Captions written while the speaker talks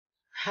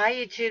Hi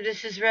YouTube,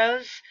 this is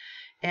Rose,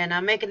 and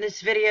I'm making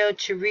this video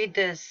to read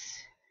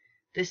this.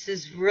 This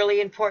is really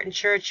important,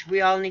 church.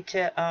 We all need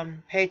to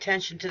pay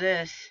attention to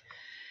this.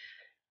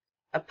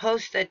 A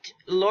post that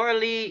Laura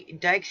Lee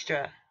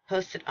Dykstra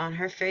posted on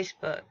her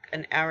Facebook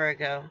an hour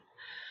ago.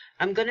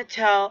 I'm going to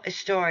tell a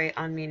story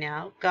on me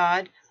now.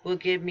 God will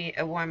give me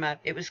a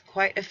warm-up. It was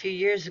quite a few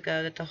years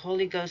ago that the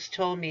Holy Ghost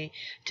told me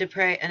to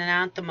pray an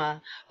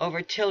anathema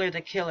over Tiller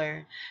the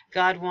Killer.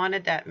 God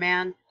wanted that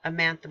man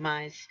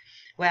anathemized.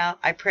 Well,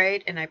 I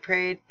prayed and I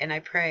prayed and I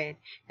prayed,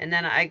 and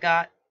then I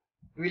got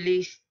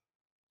released.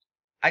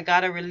 I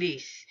got a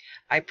release.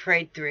 I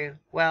prayed through.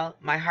 Well,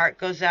 my heart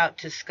goes out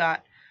to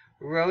Scott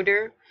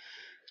ROEDDER,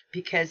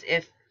 because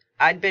if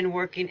I'd been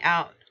working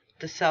out,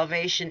 the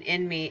salvation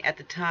in me at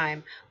the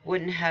time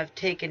wouldn't have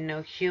taken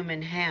no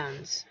human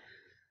hands.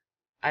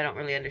 I don't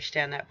really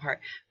understand that part,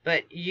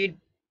 but you'd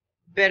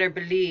better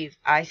believe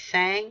I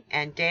sang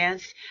and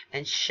danced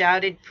and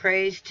shouted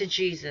praise to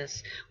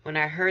Jesus when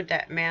I heard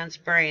that man's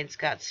brains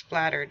got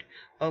splattered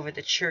over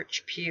the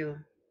church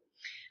pew.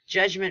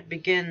 Judgment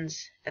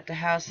begins at the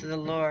house of the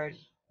Lord.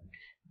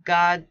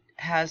 God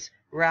has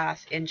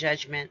wrath in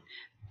judgment.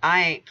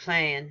 I ain't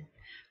playing.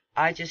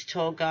 I just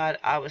told God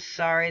I was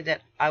sorry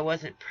that I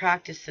wasn't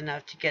practiced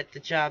enough to get the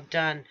job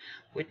done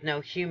with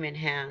no human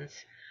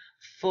hands.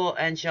 Full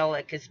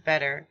angelic is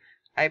better.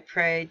 I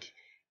prayed,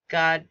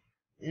 God,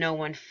 no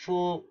one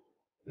fool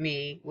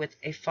me with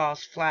a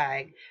false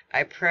flag.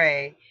 I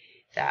pray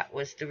that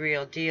was the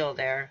real deal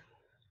there.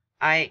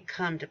 I ain't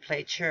come to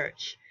play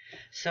church.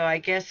 So I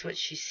guess what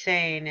she's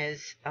saying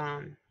is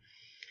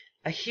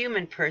a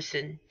human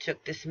person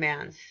took this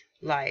man's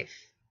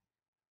life,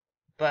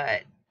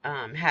 but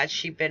had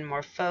she been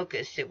more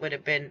focused, it would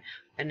have been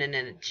in an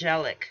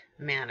angelic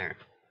manner.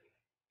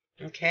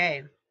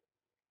 Okay.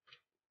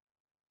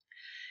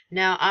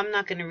 Now, I'm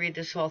not going to read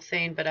this whole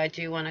thing, but I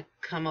do want to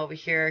come over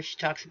here. She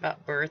talks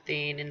about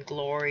birthing and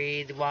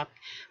glory.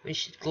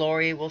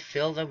 Glory will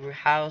fill the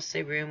house,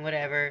 the room,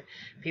 whatever.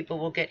 People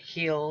will get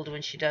healed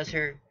when she does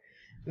her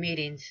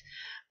meetings.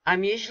 I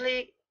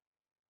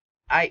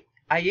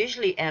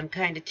usually am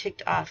kind of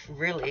ticked off,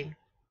 really.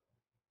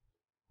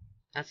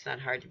 That's not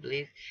hard to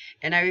believe.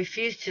 And I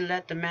refused to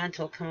let the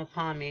mantle come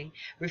upon me,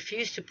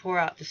 refused to pour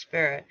out the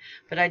Spirit,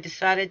 but I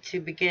decided to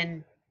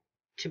begin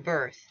to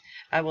birth.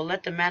 I will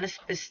let the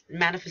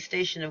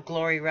manifestation of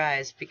glory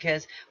rise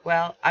because,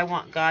 well, I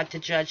want God to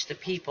judge the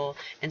people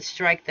and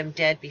strike them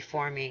dead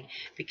before me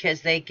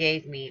because they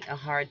gave me a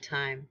hard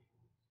time.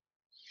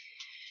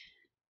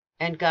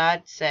 And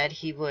God said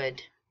He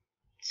would.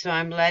 So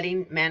I'm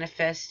letting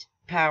manifest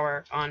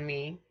power on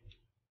me.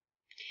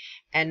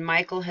 And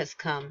Michael has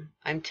come.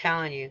 I'm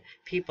telling you,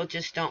 people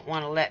just don't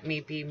want to let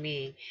me be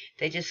me.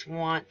 They just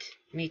want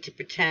me to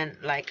pretend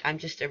like I'm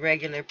just a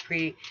regular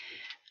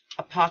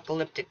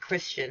pre-apocalyptic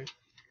Christian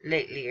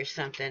lately or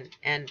something.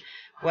 And,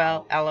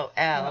 well,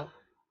 LOL,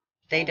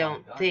 they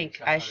don't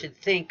think I should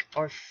think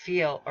or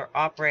feel or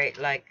operate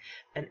like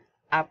an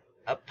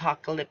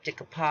apocalyptic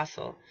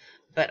apostle.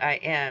 But I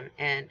am,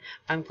 and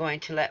I'm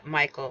going to let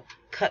Michael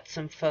cut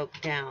some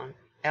folk down.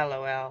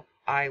 LOL,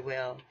 I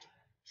will.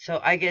 So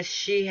I guess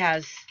she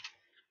has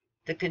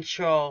the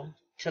control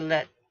to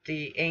let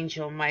the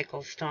angel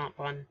Michael stomp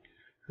on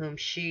whom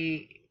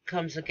she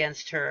comes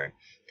against her,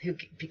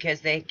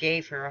 because they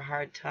gave her a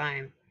hard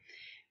time.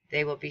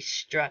 They will be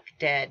struck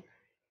dead.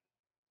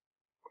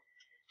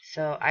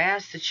 So I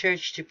ask the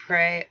church to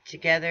pray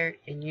together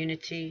in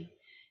unity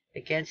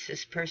against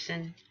this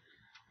person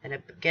and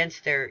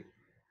against their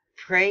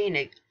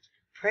praying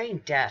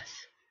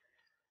death.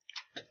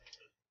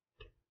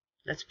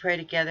 Let's pray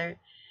together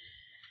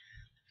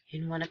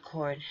in one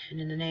accord,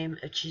 and in the name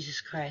of Jesus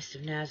Christ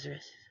of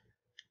Nazareth,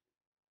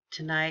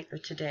 tonight or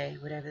today,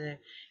 whatever the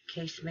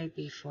case may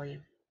be for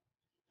you.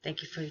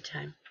 Thank you for your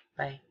time.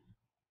 Bye.